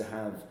you need to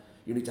have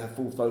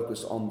full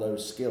focus on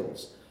those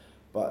skills,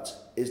 but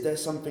is there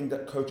something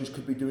that coaches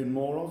could be doing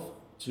more of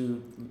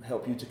to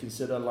help you to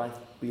consider life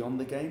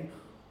beyond the game?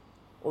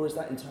 Or is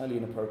that entirely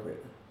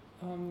inappropriate?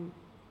 I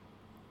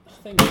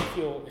think if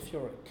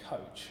you're a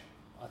coach,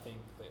 I think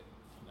that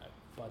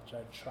by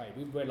trade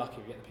we're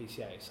lucky we get the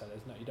PCA, so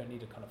you don't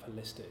need a kind of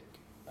holistic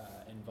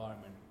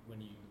environment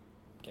when you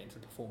get into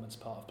the performance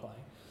part of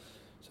playing.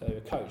 So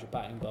a coach,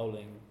 batting,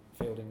 bowling,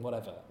 fielding,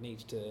 whatever,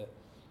 needs to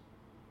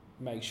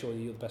make sure that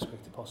you're the best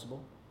cricketer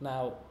possible.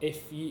 Now,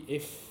 if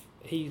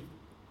he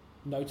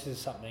notices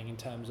something in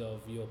terms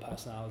of your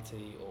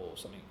personality or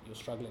something you're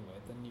struggling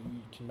with, then you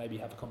can maybe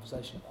have a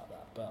conversation about that.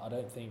 But I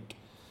don't think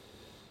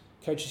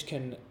coaches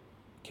can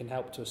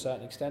help to a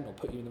certain extent, or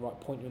point you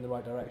in the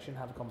right direction,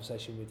 have a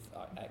conversation with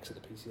X at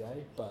the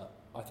PCA. But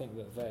I think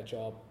that their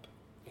job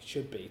it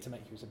should be to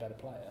make you as a better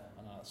player,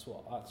 and that's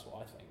what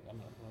I think. I'm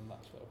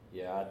not sure.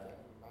 Yeah,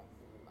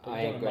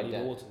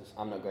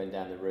 I'm not going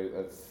down the route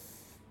of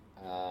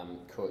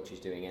coaches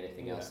doing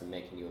anything else than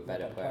making you a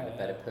better player and a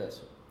better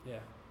person. Yeah.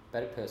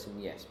 Better person,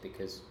 yes,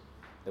 because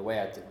the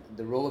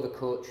role of a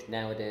coach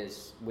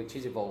nowadays, which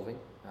is evolving,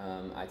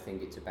 I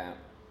think it's about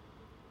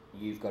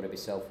you've got to be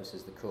selfless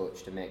as the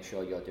coach to make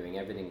sure you're doing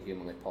everything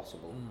humanly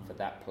possible for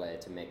that player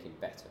to make him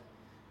better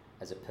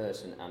as a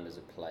person and as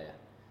a player.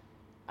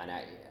 And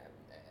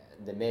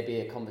there may be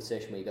a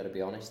conversation where you've got to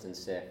be honest and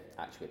say,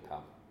 actually,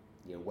 pal,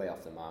 you're way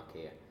off the mark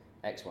here.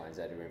 X, Y, and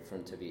Z are in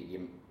front of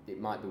you. It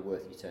might be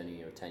worth you turning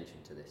your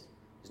attention to this.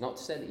 It's not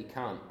to say that you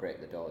can't break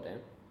the door down,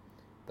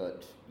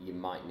 but you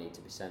might need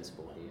to be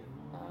sensible here.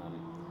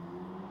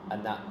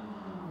 And that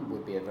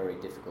would be a very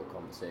difficult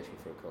conversation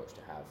for a coach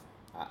to have.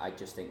 I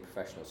just think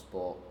professional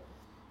sport,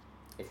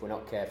 if we're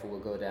not careful, we'll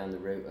go down the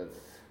route of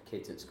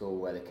kids at school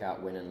where they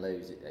can't win and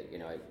lose.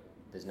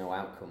 There's no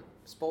outcome.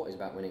 Sport is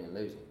about winning and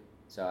losing.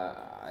 So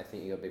I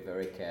think you've got to be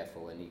very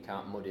careful, and you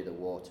can't muddy the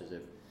waters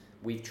of,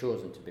 we've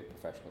chosen to be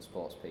professional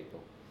sports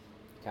people,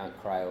 can't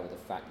cry over the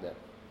fact that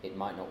it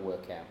might not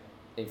work out.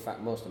 In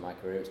fact, most of my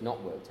career it's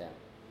not worked out,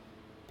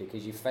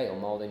 because you fail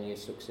more than you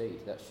succeed.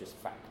 That's just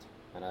fact.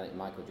 And I think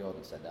Michael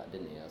Jordan said that,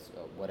 didn't he?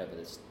 Or whatever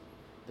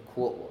the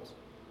quote was.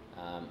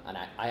 And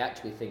I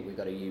actually think we've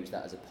got to use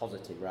that as a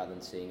positive rather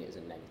than seeing it as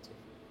a negative.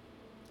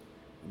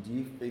 And do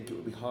you think it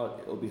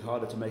will be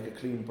harder to make a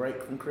clean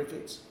break from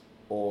cricket,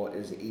 or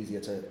is it easier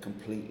to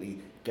completely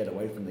get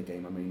away from the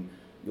game? I mean,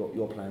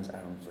 your plans,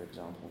 Aaron, for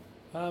example.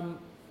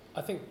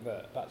 I think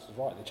that's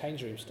right. The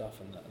change room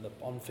stuff and the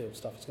on-field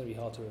stuff is going to be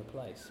hard to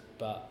replace.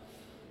 But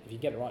if you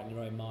get it right in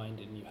your own mind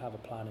and you have a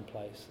plan in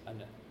place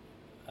and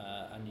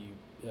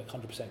you're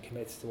 100%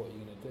 committed to what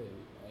you're going to do,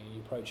 and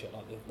you approach it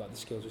like the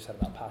skills we said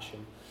about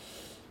passion,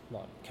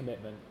 like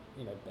commitment,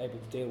 able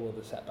to deal with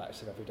the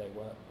setbacks of everyday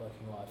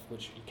working life,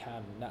 which you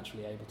can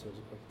naturally able to as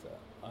a cricketer,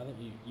 I think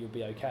you'll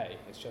be okay.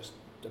 It's just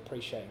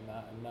appreciating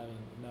that and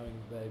knowing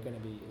they're going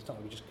to be, it's not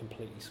going to be just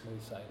completely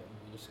smooth sailing.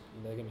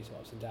 There are going to be some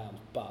ups and downs,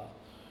 but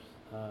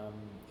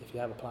if you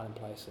have a plan in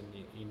place and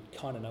you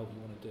kind of know what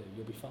you want to do,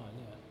 you'll be fine.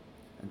 Yeah.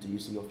 And do you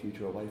see your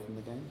future away from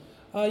the game?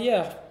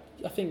 Yeah,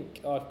 I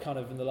think I've kind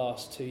of in the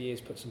last 2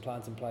 years put some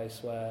plans in place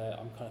where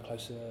I'm kind of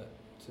closer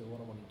to what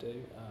I want to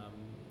do.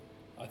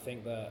 I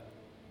think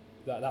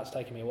that's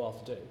taken me a while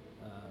to do.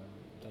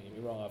 Don't get me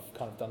wrong, I've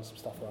kind of done some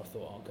stuff where I've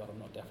thought, oh God, I'm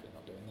definitely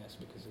not doing this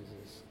because this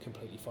is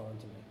completely foreign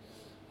to me.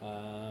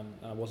 And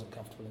I wasn't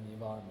comfortable in the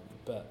environment.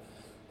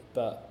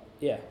 But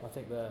yeah, I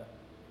think that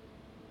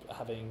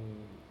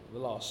having the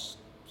last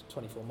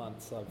 24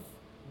 months, I've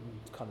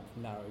kind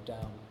of narrowed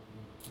down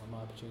my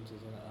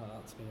opportunities, and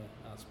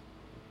that's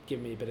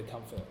given me a bit of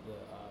comfort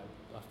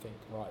that I think,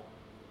 right,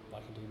 I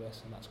can do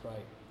this, and that's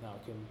great. Now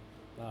I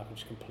can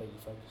just completely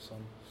focus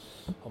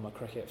on my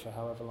cricket for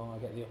however long I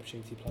get the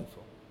opportunity to play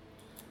for.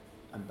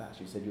 And Bats,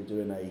 you said you're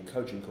doing a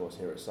coaching course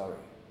here at Surrey.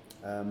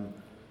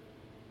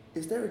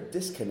 Is there a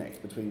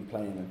disconnect between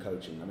playing and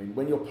coaching? I mean,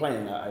 when you're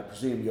playing, I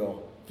presume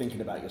you're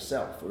thinking about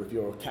yourself, or if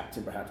you're a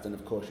captain perhaps, then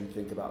of course you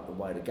think about the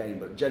wider game,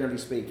 but generally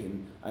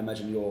speaking, I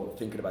imagine you're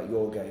thinking about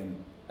your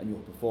game and your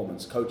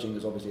performance. Coaching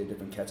is obviously a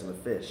different kettle of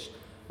fish.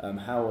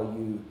 How are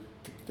you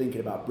thinking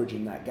about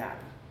bridging that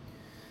gap?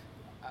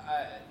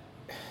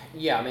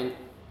 Yeah, I mean,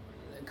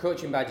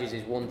 coaching badges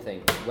is one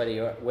thing.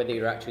 Whether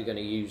you're actually going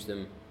to use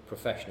them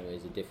professionally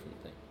is a different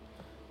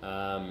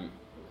thing.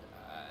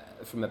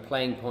 From a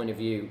playing point of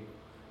view,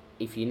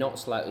 if you're not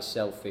slightly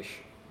selfish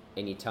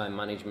in your time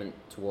management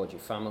towards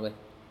your family,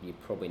 you're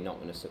probably not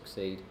going to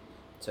succeed.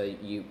 So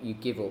you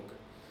give up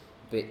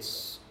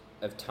bits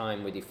of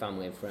time with your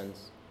family and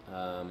friends.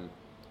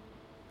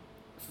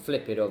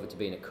 Flip it over to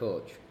being a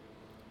coach.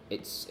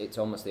 It's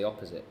almost the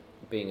opposite.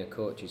 Being a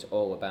coach is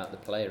all about the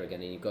player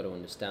again, and you've got to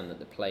understand that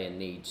the player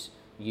needs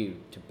you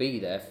to be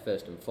there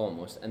first and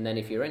foremost, and then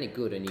if you're any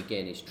good and you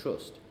gain his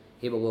trust,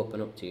 he will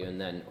open up to you, and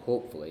then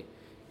hopefully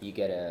you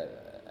get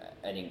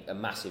a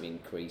massive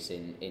increase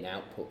in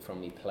output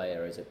from your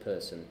player as a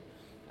person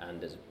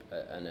and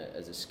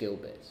as a skill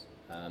base.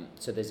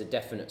 So there's a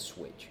definite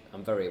switch.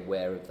 I'm very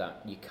aware of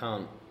that. You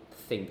can't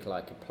think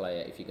like a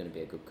player if you're going to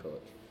be a good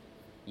coach.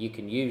 You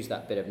can use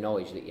that bit of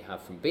knowledge that you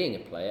have from being a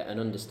player and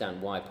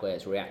understand why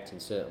players react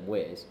in certain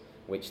ways,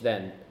 which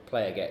then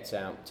player gets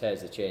out,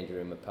 tears the changing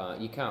room apart.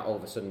 You can't all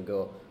of a sudden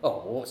go,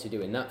 oh, well, what's he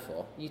doing that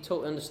for? You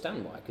totally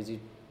understand why, because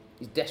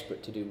he's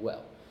desperate to do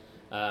well.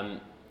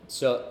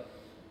 So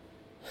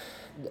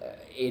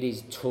it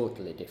is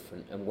totally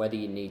different, and whether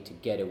you need to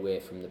get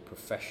away from the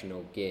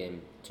professional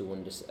game to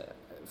understand,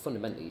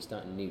 fundamentally you're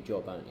starting a new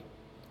job, aren't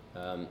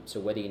you? So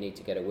whether you need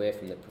to get away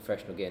from the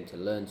professional game to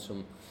learn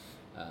some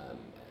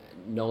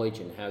knowledge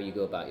and how you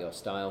go about your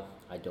style,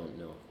 I don't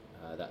know.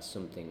 That's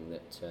something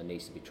that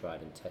needs to be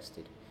tried and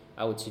tested.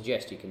 I would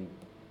suggest you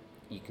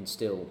can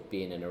still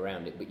be in and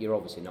around it, but you're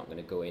obviously not going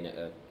to go in at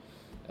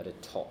a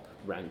top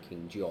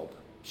ranking job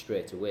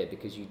straight away,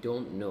 because you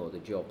don't know the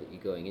job that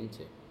you're going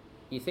into.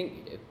 You think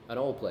you do, and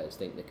all players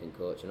think they can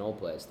coach, and all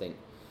players think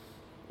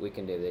we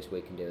can do this,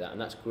 we can do that,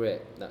 and that's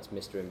great. That's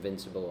Mr.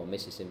 Invincible or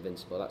Mrs.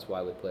 Invincible. That's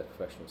why we play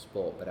professional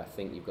sport. But I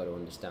think you've got to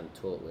understand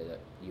totally that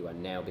you are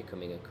now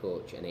becoming a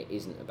coach, and it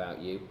isn't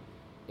about you,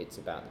 it's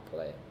about the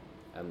player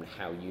and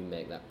how you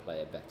make that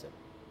player better.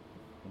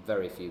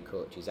 Very few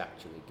coaches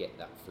actually get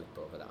that flip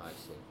over that I've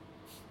seen,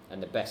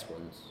 and the best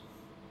ones,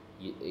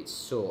 it's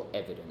so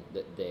evident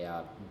that they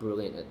are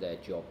brilliant at their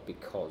job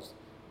because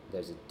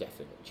there's a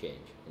definite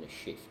change and a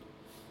shift,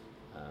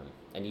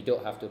 and you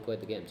don't have to have played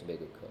the game to be a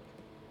good coach.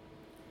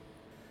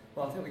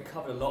 Well, I think we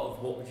covered a lot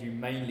of what would you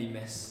mainly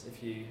miss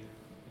if you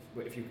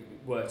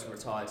were to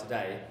retire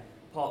today.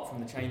 Apart from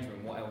the change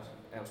room, what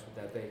else would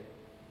there be?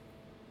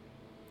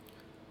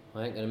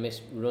 I ain't going to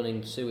miss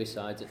running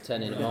suicides at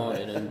 10 in the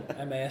morning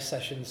and MAS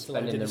sessions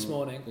like we did this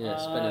morning. Yeah,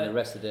 spending the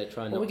rest of the day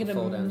trying not to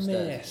fall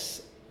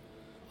downstairs.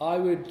 I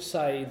would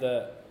say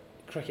that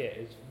cricket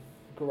is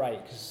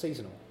great because it's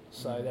seasonal.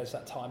 So there's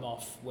that time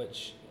off,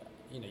 which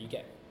you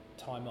get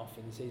time off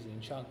in the season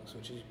in chunks,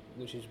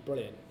 which is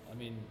brilliant. I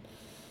mean,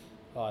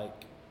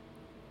 like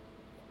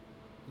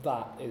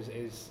that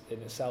is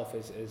in itself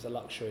is a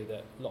luxury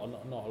that not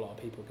a lot of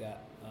people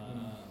get.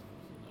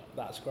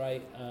 that's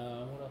great.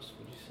 What else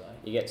would you say?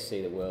 You get to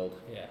see the world.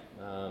 Yeah,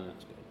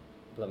 That's good.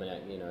 Blooming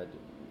out,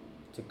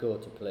 to go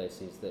to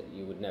places that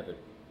you would never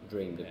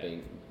dreamed of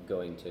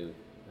going to,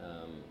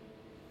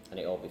 and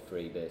it all be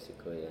free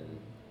basically. And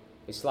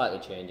it's slightly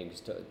changing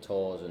because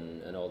tours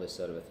and all this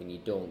sort of a thing. You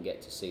don't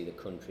get to see the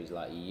countries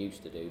like you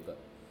used to do, but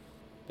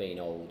being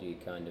old, you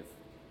kind of,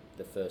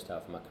 the first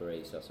half of my career,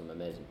 you saw some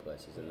amazing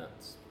places, and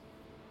that's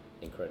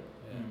incredible.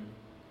 Yeah.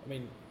 I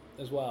mean,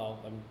 as well,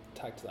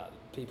 tagged to that,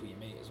 people you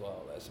meet as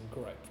well. There's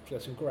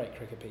some great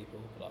cricket people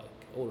like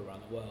all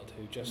around the world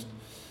who just,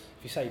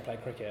 if you say you play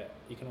cricket,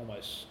 you can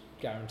almost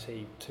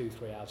guarantee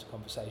 2-3 hours of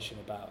conversation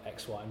about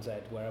X, Y, and Z,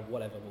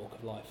 whatever walk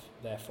of life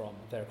they're from.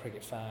 If they're a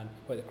cricket fan,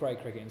 whether it's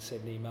great cricket in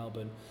Sydney,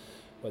 Melbourne,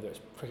 whether it's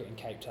cricket in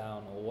Cape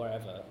Town or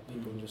wherever,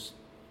 people just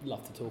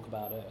love to talk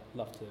about it,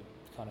 love to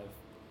kind of,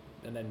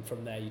 and then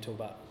from there you talk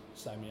about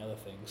so many other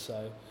things.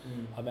 So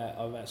I met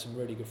some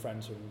really good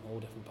friends from all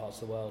different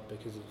parts of the world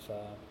because of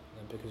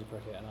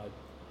cricket, and I'd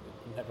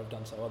never have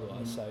done so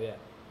otherwise. So yeah,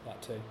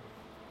 that too.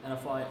 And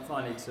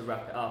finally, to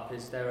wrap it up,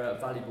 is there a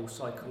valuable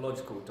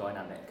psychological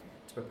dynamic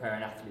to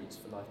preparing athletes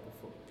for life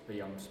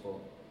beyond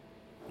sport?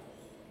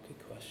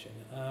 Good question.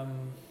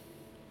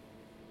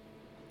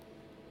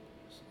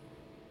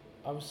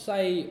 I would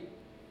say,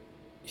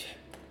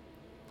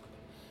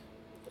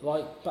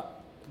 like,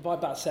 but by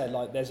that said,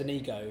 like, there's an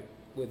ego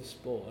with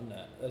sport, isn't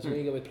there? There's an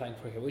ego with playing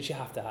cricket, which you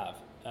have to have.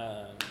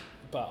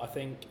 But I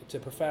think to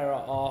prepare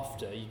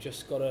after, you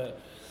just gotta.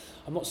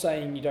 I'm not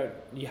saying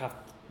you have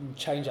to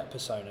change that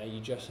persona. You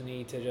just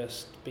need to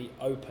just be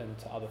open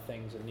to other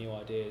things and new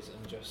ideas,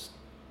 and just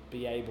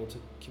be able to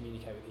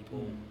communicate with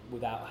people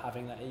without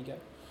having that ego.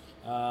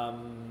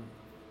 And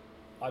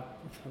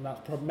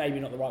that's probably maybe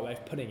not the right way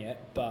of putting it,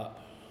 but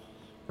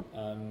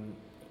I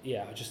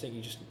just think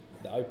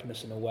the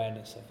openness and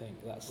awareness. I think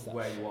that's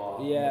where you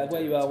are. Yeah,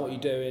 where you are, what you're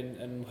doing,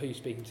 and who you're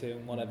speaking to,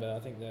 and whatever. I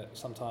think that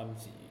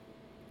sometimes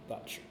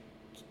that's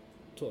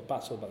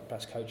about the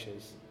best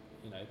coaches.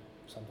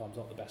 Sometimes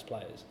not the best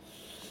players.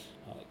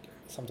 Like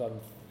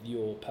sometimes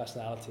your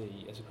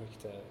personality as a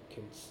cricketer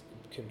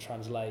can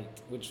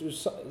translate, which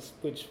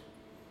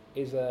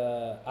is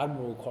a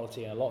admirable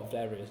quality in a lot of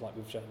areas, like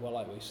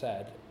we've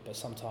said. But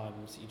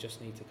sometimes you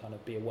just need to kind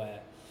of be aware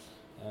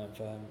of,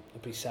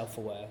 be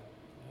self-aware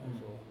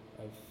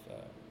of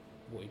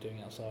what you're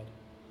doing outside.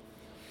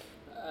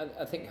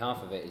 I think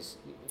half of it is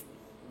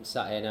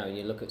sat here now, and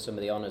you look at some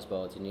of the honours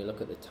boards, and you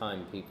look at the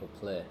time people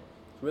play.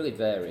 It's really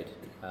varied.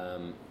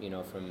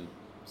 From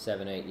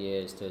 7-8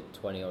 years to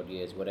 20 odd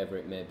years, whatever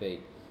it may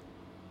be.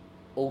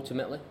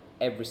 Ultimately,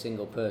 every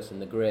single person,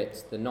 the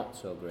greats, the not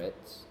so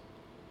greats,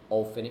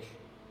 all finish,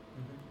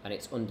 and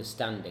it's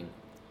understanding,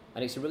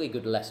 and it's a really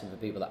good lesson for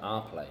people that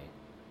are playing,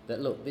 that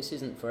look, this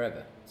isn't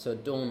forever, so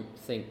don't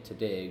think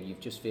today you've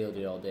just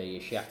fielded all day, you're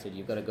shattered,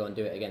 you've got to go and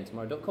do it again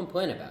tomorrow. Don't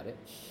complain about it,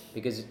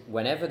 because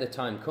whenever the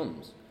time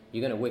comes,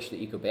 you're going to wish that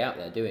you could be out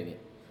there doing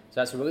it. So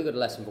that's a really good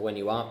lesson for when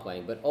you are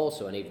playing, but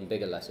also an even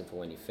bigger lesson for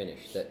when you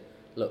finish, that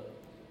look,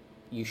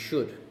 you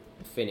should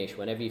finish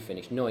whenever you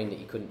finish knowing that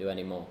you couldn't do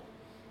any more.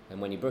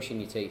 And when you're brushing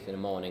your teeth in the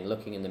morning,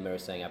 looking in the mirror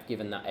saying, I've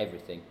given that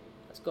everything,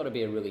 that's got to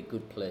be a really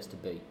good place to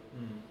be.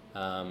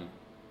 And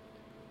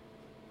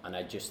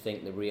I just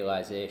think the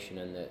realisation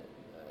and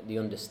the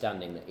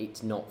understanding that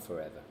it's not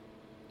forever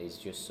is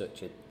just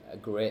such a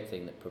great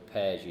thing that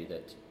prepares you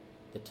that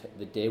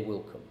the day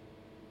will come,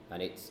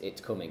 and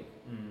it's coming.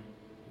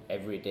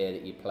 Every day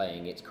that you're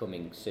playing, it's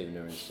coming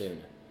sooner and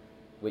sooner,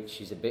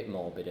 which is a bit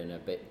morbid and a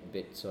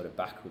bit sort of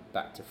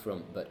back to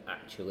front, but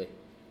actually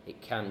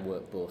it can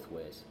work both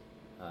ways,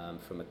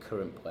 from a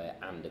current player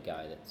and a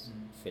guy that's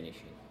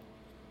finishing,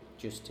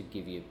 just to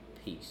give you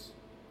peace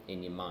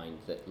in your mind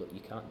that, look,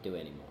 you can't do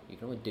anymore. You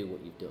can only do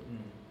what you've done.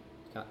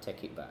 You can't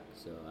take it back.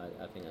 So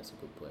I think that's a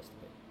good place to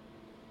be.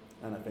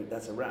 And I think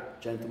that's a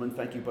wrap. Gentlemen,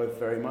 thank you both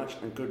very much,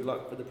 and good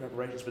luck for the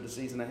preparations for the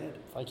season ahead.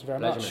 Thank you very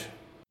Pleasure, much. mate.